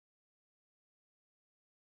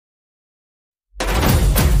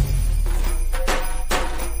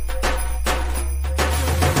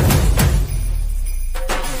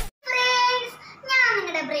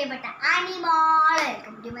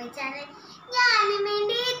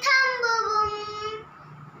Njanumeantetambuvum.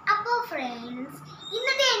 Appo friends,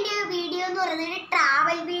 ഇന്നത്തെ എൻ്റെ video എന്ന് പറയുന്നത് ഒരു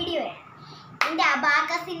ട്രാവൽ വീഡിയോ ആണ്. എൻ്റെ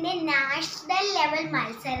അബാക്കസിൻ്റെ നാഷണൽ ലെവൽ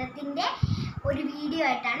മത്സരത്തിൻ്റെ ഒരു വീഡിയോ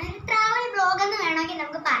ആയിട്ടാണ്, ഒരു ട്രാവൽ ബ്ലോഗ് എന്ന് വേണമെങ്കിൽ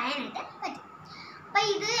നമുക്ക് പറയാനായിട്ട് പറ്റും. അപ്പം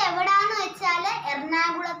ഇത് എവിടാന്ന് വെച്ചാൽ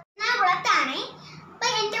എറണാകുളത്താണ്. അപ്പം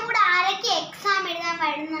എൻ്റെ കൂടെ ആരൊക്കെ എക്സാം എഴുതാൻ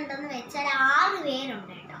വരുന്നുണ്ടെന്ന് വെച്ചാൽ 6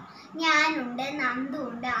 പേരുണ്ട് കേട്ടോ. ഞാനുണ്ട്, നന്ദു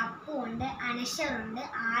ഉണ്ട്, അപ്പു ഉണ്ട്, അനശ്വറുണ്ട്,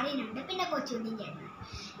 ആര്യനുണ്ട്, പിന്നെ കൊച്ചുണ്ണിയും ചേട്ടനുണ്ട്.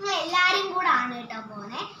 നിങ്ങൾ എല്ലാവരും കൂടെ ആണ് കേട്ടോ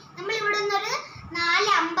പോകുന്നത്. നമ്മളിവിടെ നിന്നൊരു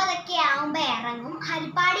 4:50 ആകുമ്പോൾ ഇറങ്ങും.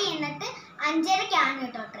 ഹരിപ്പാടി എന്നിട്ട് 5:30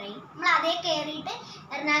 കേട്ടോ ട്രെയിൻ. നമ്മൾ അതേ കയറിയിട്ട്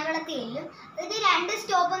എറണാകുളത്ത് ചെല്ലും. ഇത് 2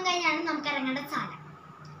 സ്റ്റോപ്പും കഴിഞ്ഞാണ് നമുക്ക് ഇറങ്ങേണ്ട സ്ഥലം.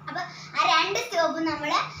 അപ്പം ആ 2 സ്റ്റോപ്പും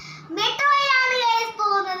നമ്മൾ മെട്രോയിലാണ്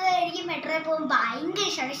പോകുന്നത്. എനിക്ക് മെട്രോയിൽ പോകുമ്പോൾ ഭയങ്കര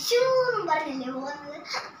ഇഷ്ടമാണ്. ഷൂന്നും പറഞ്ഞല്ലേ പോകുന്നത്.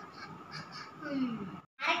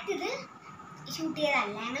 ഡയറക്റ്റ് ഇത് ഷൂട്ട്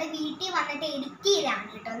ചെയ്തതല്ല, ഞങ്ങൾ വീട്ടിൽ വന്നിട്ട് എഡിറ്റ് ചെയ്താണ്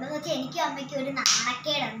കേട്ടോ. എന്താണെന്ന് വെച്ചാൽ എനിക്കും അമ്മയ്ക്കും ഒരു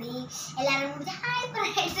നാണക്കേടുണ്ട് ഈ എല്ലാവരും കൂടി ഹായ്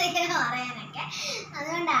പ്രേക്ഷകരെ പറയാനൊക്കെ.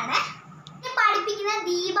 അതുകൊണ്ടാണ് ഞാൻ പഠിപ്പിക്കുന്ന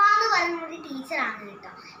ദീപ എന്ന് പറയുന്ന ഒരു ടീച്ചറാണ്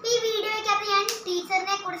കേട്ടോ. ഈ വീഡിയോയ്ക്കകത്ത് ഞാൻ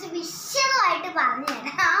ടീച്ചറിനെ കുറിച്ച് വിശദമായിട്ട് പറഞ്ഞു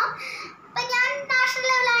തരാം. അപ്പം ഞാൻ നാഷണൽ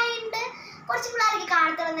ലെവലായിട്ട് കുറച്ച് പിള്ളേരൊക്കെ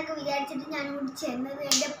കാണത്തുള്ളൂ വിചാരിച്ചിട്ട് ഞാൻ കൂടി ചെന്നത്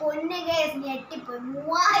എൻ്റെ പൊന്ന് കേസ് ഞെട്ടിപ്പോയി.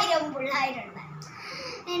 3000 പിള്ളേരുണ്ട്.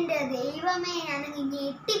 എൻ്റെ ദൈവമേ, ഞാനങ്ങ്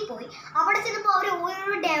ഞെട്ടിപ്പോയി. അവിടെ ചെന്നപ്പോൾ അവർ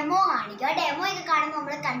ഓരോ ഡെമോ കാണിക്കും. ആ ഡെമോ ഒക്കെ കാണുമ്പോൾ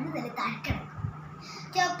നമ്മൾ കണ്ണു തന്നെ തഴക്കണം.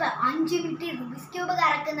 ചിലപ്പോൾ 5 മിനിറ്റ് റുബിക്സ് ക്യൂബ്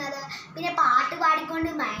കറക്കുന്നത്, പിന്നെ പാട്ട് പാടിക്കൊണ്ട്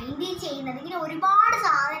മൈൻഡ് ചെയ്യുന്നത്, ഇങ്ങനെ ഒരുപാട്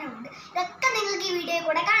സാധനമുണ്ട്. ഇതൊക്കെ നിങ്ങൾക്ക് ഈ വീഡിയോയിൽ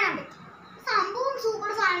കൂടെ കാണാൻ പറ്റും. സംഭവം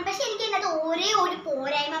സൂപ്പർ സാധനം. പക്ഷെ എനിക്ക് അതിനകത്ത് ഒരേ ഒരു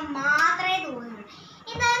പോരായ്മ മാത്രമേ തോന്നുള്ളൂ.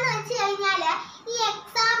 എന്താണെന്ന് വെച്ച് കഴിഞ്ഞാൽ ഈ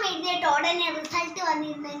എക്സാം എഴുതിയിട്ട് ഉടനെ റിസൾട്ട്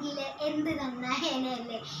വന്നിരുന്നെങ്കിൽ എന്ത്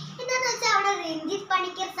നന്നായേനല്ലേ. എന്താണെന്ന് വെച്ചാൽ അവിടെ രഞ്ജിത്ത്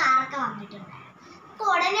പണിക്കർ സാറൊക്കെ വന്നിട്ടുണ്ടായിരുന്നു. അപ്പോൾ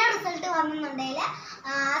ഉടനെ റിസൾട്ട് വന്നെന്നുണ്ടെങ്കിൽ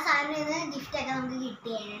ആ സാറിന് ഇത് ഗിഫ്റ്റൊക്കെ നമുക്ക്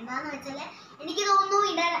കിട്ടിയേനെ. എന്താണെന്ന് വെച്ചാൽ എനിക്ക് തോന്നുന്നു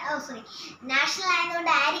നാഷണൽ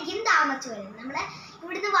ആയതുകൊണ്ടായിരിക്കും താമസിച്ചു വരുന്നത്. നമ്മുടെ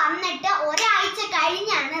ഇവിടുന്ന് വന്നിട്ട് ഒരാഴ്ച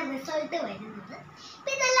കഴിഞ്ഞാണ് റിസൾട്ട് വരുന്നത്.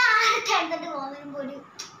 അപ്പം ഇതെല്ലാം ആർക്ക് എടുത്തിട്ട് പോകുമ്പോൾ ഒരു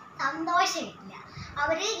സന്തോഷമില്ല.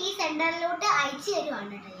 അവർ ഈ സെൻറ്ററിലോട്ട് അയച്ചു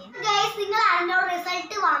തരുവാണ് കേട്ടോ. ഗൈസ്, നിങ്ങൾ അറിഞ്ഞോ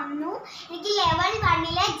റിസൾട്ട് വന്നു. എനിക്ക് ലെവൽ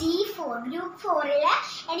 1 G4 ഗ്രൂപ്പ് 4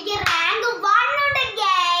 എനിക്ക് റാങ്ക് 1 ഉണ്ട്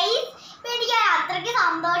ഗൈസ്. ഇപ്പം എനിക്ക് അത്രയ്ക്ക്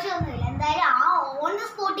സന്തോഷമൊന്നുമില്ല. എന്തായാലും ആ ഓൺ ദ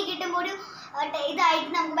സ്പോട്ടിൽ കിട്ടുമ്പോൾ ഒരു ഇതായിട്ട്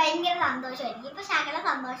നമുക്ക് ഭയങ്കര സന്തോഷമായിരിക്കും. ഇപ്പം ശകല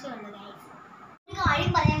സന്തോഷമുള്ളൂ ഗൈസ്. ഒരു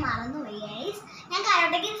കാര്യം പറയാൻ മറന്നുപോയി ഗൈസ്. ഞാൻ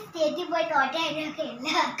കരോട്ടയ്ക്ക് സ്റ്റേറ്റിൽ പോയി തോറ്റ അതിനൊക്കെ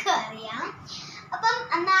എല്ലാവർക്കും അറിയാം. അപ്പം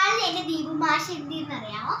എന്നാലും എൻ്റെ ദീപു മാഷ്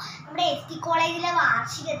എന്തെന്നറിയാമോ, നമ്മുടെ ST കോളേജിലെ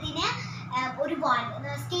വാർഷികത്തിന് ഒരു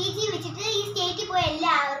സ്റ്റേജിൽ വെച്ചിട്ട് ഈ സ്റ്റേറ്റിൽ പോയ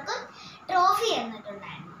എല്ലാവർക്കും ട്രോഫി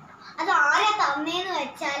തന്നിട്ടുണ്ടായിരുന്നു. അത് ആരാ തന്നേന്ന്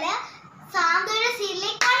വെച്ചാൽ സാന്ത്വന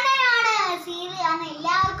സീരിയലിലെ കണ്ണനാണ്. സീരിയലാണ്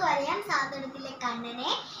എല്ലാവർക്കും അറിയാം, സാന്ത്വനത്തിലെ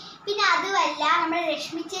കണ്ണനെ. പിന്നെ അതുമല്ല നമ്മുടെ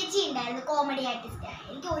രശ്മി ചേച്ചി ഉണ്ടായിരുന്നു, കോമഡി ആർട്ടിസ്റ്റ്.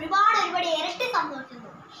 എനിക്ക് ഒരുപാട് ഇരട്ടി സന്തോഷം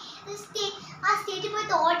തോന്നി. ആ സ്റ്റേജിൽ പോയി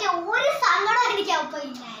തോറ്റ ഒരു സങ്കടം എനിക്ക് അപ്പം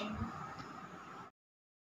ഇല്ലായിരുന്നു.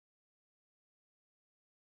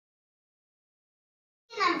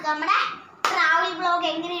 നമുക്ക് നമ്മുടെ ട്രാവൽ ബ്ലോഗ്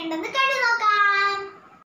എങ്ങനെയുണ്ടെന്ന് കണ്ടു നോക്കാം.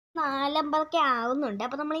 4:50 ആവുന്നുണ്ട്.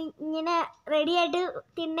 അപ്പോൾ നമ്മൾ ഇങ്ങനെ റെഡി ആയിട്ട്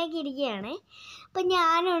തിണ്ണേക്ക് ഇരിക്കുകയാണ്. അപ്പം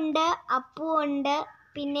ഞാനുണ്ട്, അപ്പു ഉണ്ട്,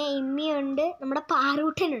 പിന്നെ ഇമ്മിയുണ്ട്, നമ്മുടെ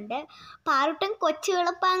പാറൂട്ടനുണ്ട്. പാറൂട്ടൻ കൊച്ചു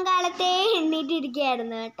വെളുപ്പാങ്കാലത്തേ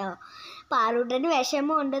എണ്ണീറ്റിരിക്കുകയായിരുന്നു കേട്ടോ. പാറൂട്ടന്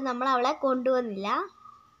വിഷമമുണ്ട്, നമ്മൾ അവളെ കൊണ്ടുവന്നില്ല.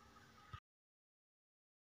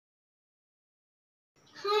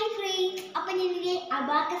 ഹായ് ഫ്രണ്ട്സ്, അപ്പം ഞാനിങ്ങനെ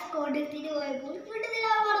അബാക്കസ് കോഡത്തിന് പോയപ്പോൾ വീട്ടിൽ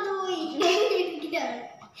മറന്നുപോയി.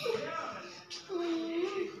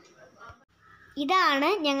 ഇതാണ്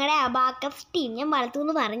ഞങ്ങളുടെ അബാക്കസ് ടീം. ഞാൻ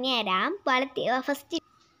വളർത്തുമെന്ന് പറഞ്ഞുതരാം. ഫസ്റ്റ്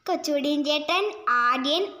കൊച്ചുടിയൻ ചേട്ടൻ,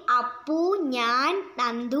 ആര്യൻ, അപ്പു, ഞാൻ,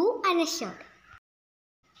 നന്ദു, അനശ്വർ.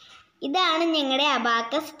 ഇതാണ് ഞങ്ങളുടെ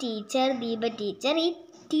അബാക്കസ് ടീച്ചർ, ദീപ ടീച്ചർ. ഈ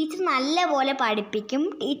ടീച്ചർ നല്ലപോലെ പഠിപ്പിക്കും.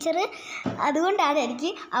 അതുകൊണ്ടാണ് എനിക്ക്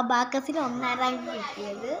അബാക്കസിന് 1ാം റാങ്ക്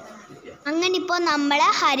കിട്ടിയത്. അങ്ങനെ ഇപ്പോൾ നമ്മൾ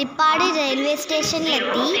ഹരിപ്പാട് റെയിൽവേ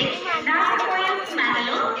സ്റ്റേഷനിലെത്തി.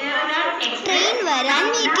 ട്രെയിൻ വരാൻ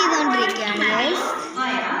വെയിറ്റ് ചെയ്തുകൊണ്ടിരിക്കുകയാണ്.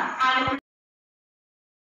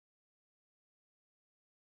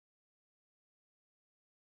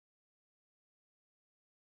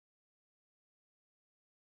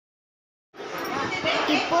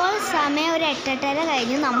 ഇപ്പോൾ സമയം ഒരു 8:30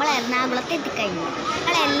 കഴിഞ്ഞു. നമ്മൾ എറണാകുളത്ത് എത്തിക്കഴിഞ്ഞു.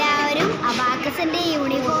 നമ്മളെല്ലാവരും അബാക്കസിൻ്റെ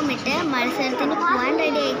യൂണിഫോം ഇട്ട് മത്സരത്തിന് പോകാൻ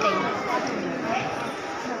റെഡിയായി കഴിഞ്ഞു.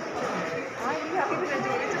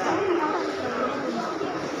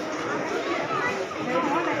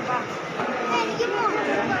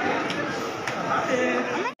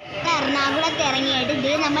 എറണാകുളത്ത് ഇറങ്ങിയിട്ട്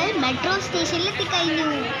ഇത് നമ്മൾ മെട്രോ സ്റ്റേഷനിൽ എത്തിക്കഴിഞ്ഞു.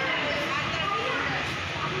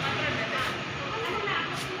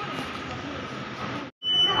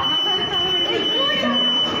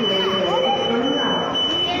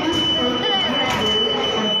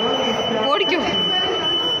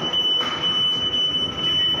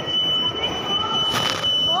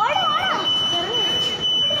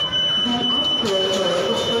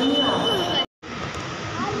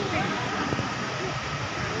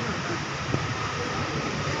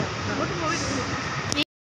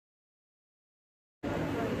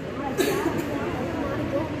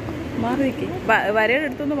 നോക്കി. വരയുടെ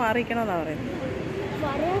അടുത്തൊന്ന് മാറിയിരിക്കണമെന്നാ പറയുന്നത്.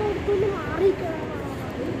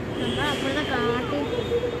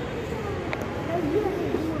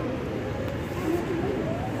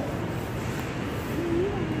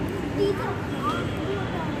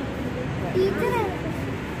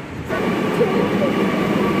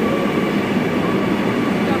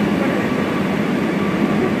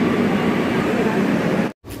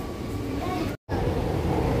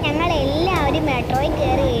 ഞങ്ങളെല്ലാവരും മെട്രോയിൽ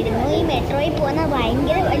കയറിയിരുന്നു. ഈ മെട്രോയിൽ പോകുന്ന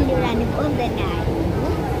ഭയങ്കര വലിയൊരു അനുഭവം തന്നെയായിരുന്നു.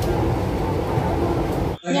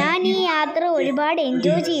 ഞാൻ ഈ യാത്ര ഒരുപാട്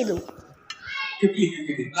എൻജോയ് ചെയ്തു.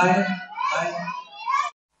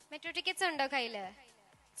 മെട്രോ ടിക്കറ്റ്സ് ഉണ്ടോ കയ്യില്?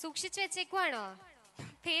 സൂക്ഷിച്ചു വെച്ചേക്കുവാണോ?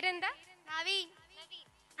 പേരെന്താ?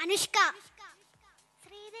 അനുഷ്ക.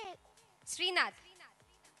 ശ്രീനാഥ്.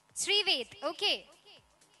 ശ്രീവേദ്. Okay,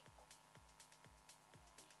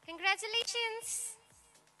 congratulations.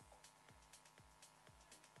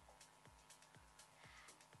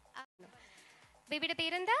 ബേബിയുടെ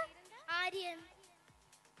പേരെന്താ? Aryan.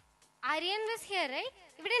 Aryan was here right?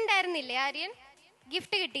 ഇവിടെ ഉണ്ടായിരുന്നില്ലേ ആര്യൻ?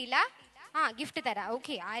 ഗിഫ്റ്റ് കിട്ടിയില്ല? ആ, ഗിഫ്റ്റ് തരാം.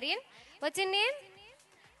 Okay Aryan, what's your name?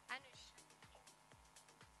 Anush.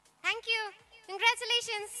 Thank you,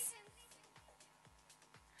 congratulations.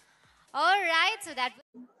 All right, so that.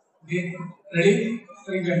 Okay, ready? So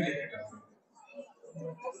you can take it up.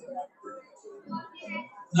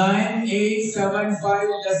 9, 8, 7, 5,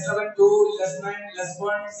 less 7, 2, less 9, less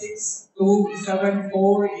 1, 6, 2, 7,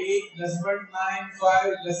 4, 8, less 1, 9,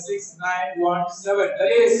 5, less 6, 9, 1, 7.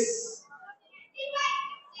 That is.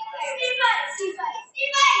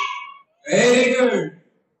 Very good.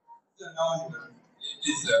 So now it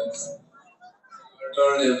is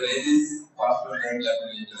total averages, password and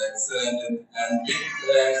calculator, excellent, and big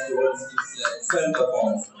thanks towards its excellent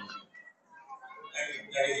performance.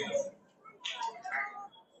 Thank you.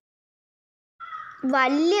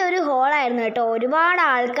 വലിയൊരു ഹോളായിരുന്നു കേട്ടോ. ഒരുപാട്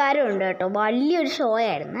ആൾക്കാരും ഉണ്ട് കേട്ടോ. വലിയൊരു show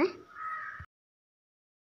ആയിരുന്നു.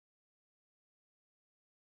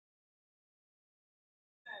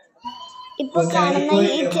 ഇപ്പോൾ കാണുന്ന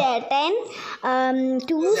ഈ ചേട്ടൻ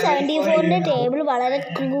 274 ടേബിൾ വളരെ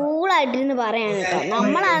കൂളായിട്ടിരുന്ന് പറയാണ് കേട്ടോ.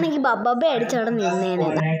 നമ്മളാണെങ്കിൽ ബബ്ബ അടിച്ചവിടെ നിന്നേനെ.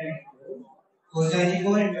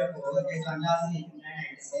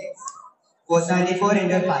 474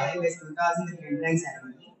 into 5 is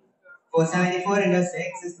 2370. 474 into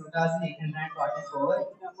 6 is 2844.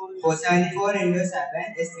 474 into 7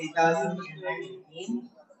 is 3318.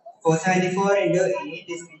 474 into 8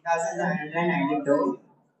 is 3792.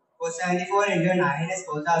 474 into 9 is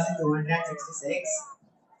 4266.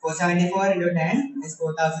 474 into 10 is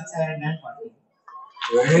 4740.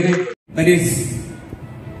 Very good. That is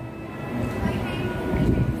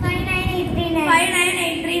 59839.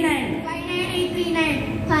 59839.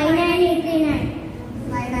 59839.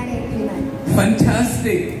 59839.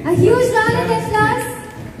 fantastic. A huge round of applause.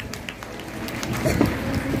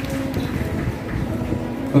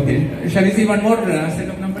 Okay, shall we see one more set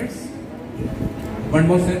of numbers? One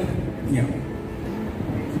more set? Yeah.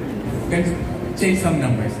 Can change some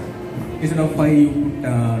numbers. Instead of 5, you put 9.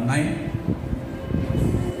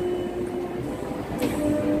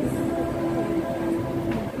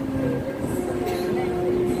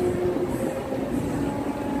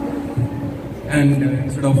 And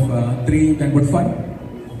instead of 3, you can put 5.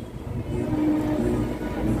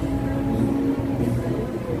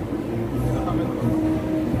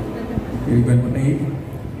 Here you can put 8.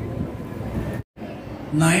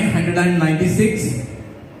 996,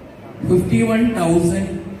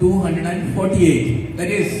 51,248. That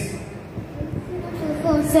is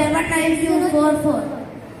 79244.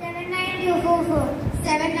 79244.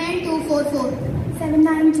 79244.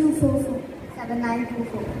 79244.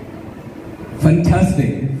 79244.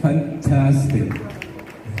 fantastic, fantastic.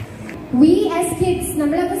 We as kids,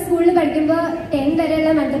 നമ്മളൊക്കെ സ്കൂളിൽ പഠിക്കുമ്പോൾ 10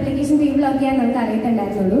 വരെയുള്ള multiplication table ഒക്കെയാണ് നമുക്ക്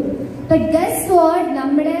അറിയത്തുണ്ടായിരുന്നുള്ളൂ. But guess what?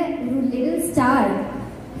 നമ്മുടെ little star,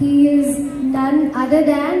 he is none other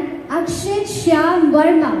than Akshit Shyam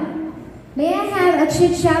Verma. May I have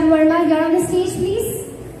Akshit Shyam Verma here on the stage, please?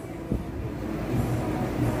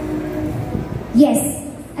 Yes,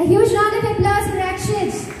 a huge round of applause for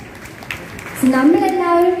Akshit.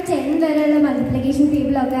 നമ്മളെല്ലാവരും 10 വരെയുള്ള multiplication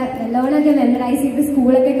table ഒക്കെ നല്ലോണമൊക്കെ memorise ചെയ്ത്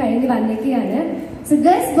സ്കൂളൊക്കെ കഴിഞ്ഞ് വന്നിരിക്കുകയാണ്. So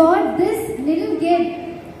guess what? This little kid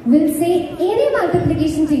will say any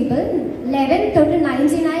multiplication table 11 തൊട്ട്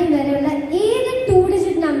 99 വരെയുള്ള ഏത്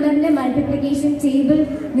 2-digit നമ്പറിന്റെ മൾട്ടിപ്ലിക്കേഷൻ ടേബിൾ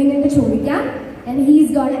നിങ്ങൾക്ക് ചോദിക്കാം, and he is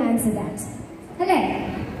going to answer that. അല്ലേ?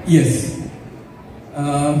 Yes.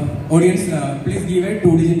 Audience, please give a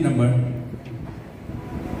 2-digit number.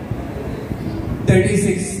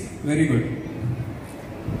 36. Very good.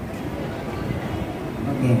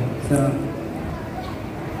 Okay, so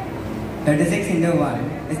 36 into 1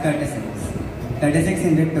 is 36. 36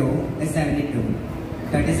 into 2 is 72.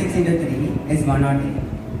 36 into 3 is 108.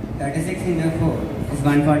 36 into 4 is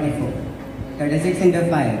 144. 36 into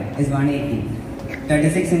 5 is 180.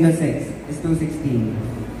 36 into 6 is 216.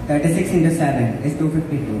 36 into 7 is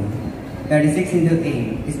 252. 36 into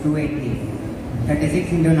 8 is 288.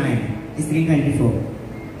 36 into 9 is 324.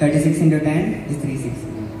 36 into 10 is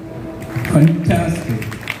 360. Fantastic.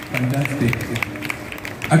 Fantastic.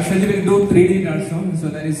 Actually, we'll do 3-digit also. So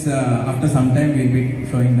that is after some time we'll be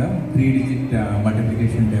showing the 3-digit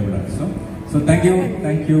multiplication table also. So thank you.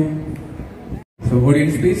 Thank you. So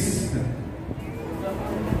audience, please.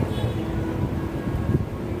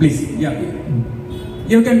 Please. Yeah.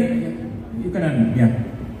 You can. Yeah.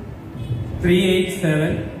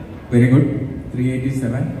 387. Very good.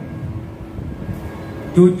 387.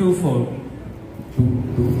 224.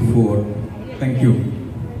 224. Thank you.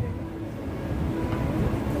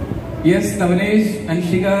 Yes, Tavanesh and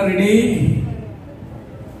Shika, ready?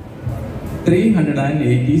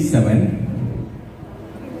 387.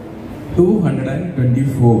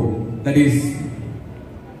 224. That is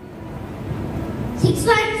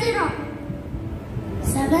 610.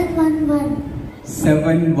 711.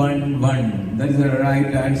 711. That is the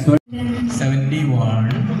right answer. 71.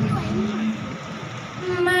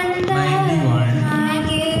 91.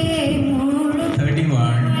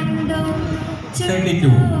 31. 32.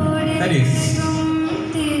 That is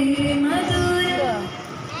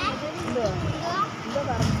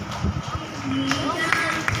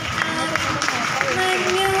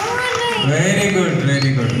very good, very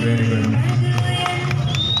good, very good.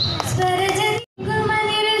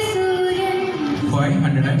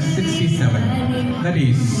 567. That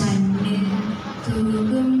is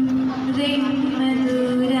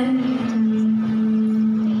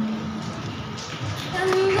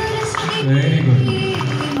very good.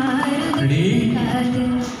 Ready?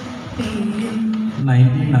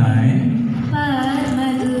 99.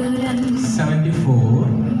 74.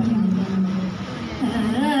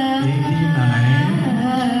 89.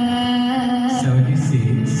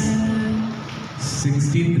 76.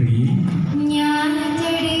 63.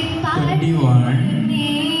 21.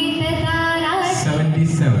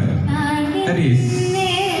 77. That is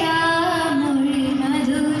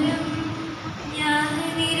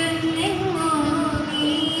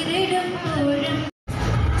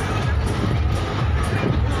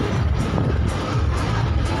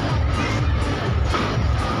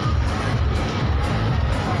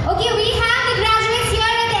Okay, we have the graduates here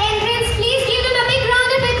at the entrance. Please give them a big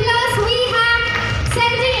round of applause. We have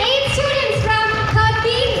 78 students from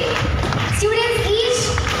 13 students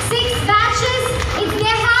each, 6 batches. It's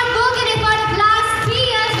their hard work and effort of last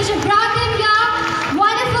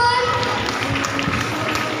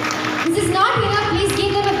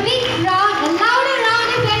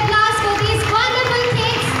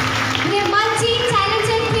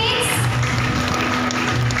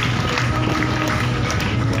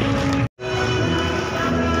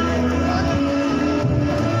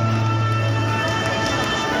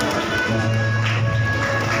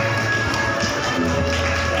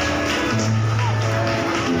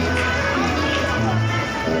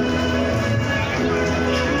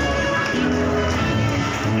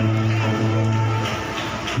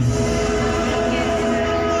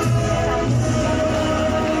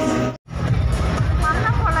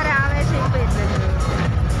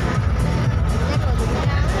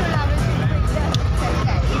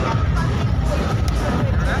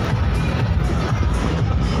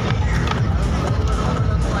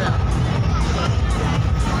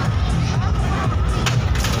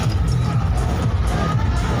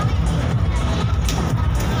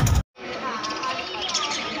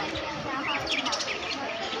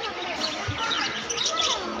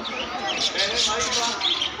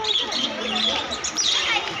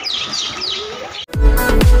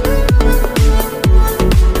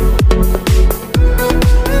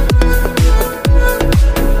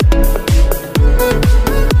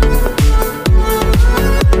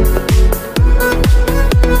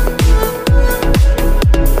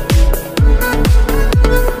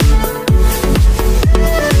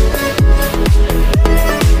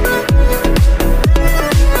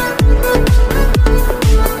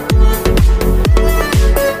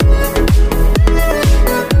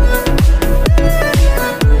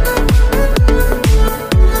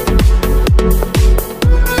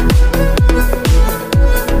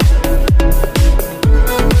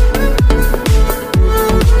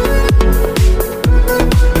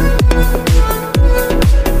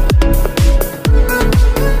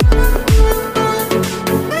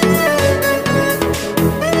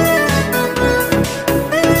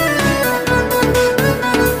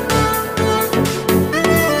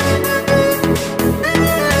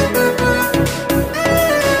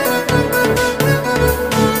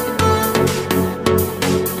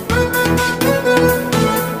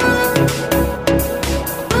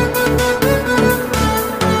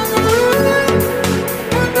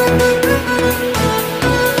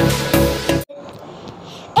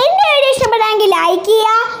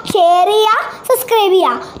subscribe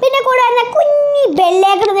ചെയ്യുക. പിന്നെ കൂടെ വന്ന കുഞ്ഞി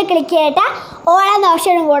ബെല്ലേക്കൊന്ന് click ചെയ്തിട്ട് ഓളെന്ന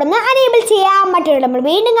ഓപ്ഷനും കൂടെ ഒന്ന് enable ചെയ്യാൻ പറ്റുള്ളൂ. നമ്മൾ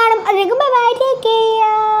വീണ്ടും കാണും. അതിലേക്ക് ബൈ, ടേക്ക്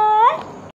കെയർ.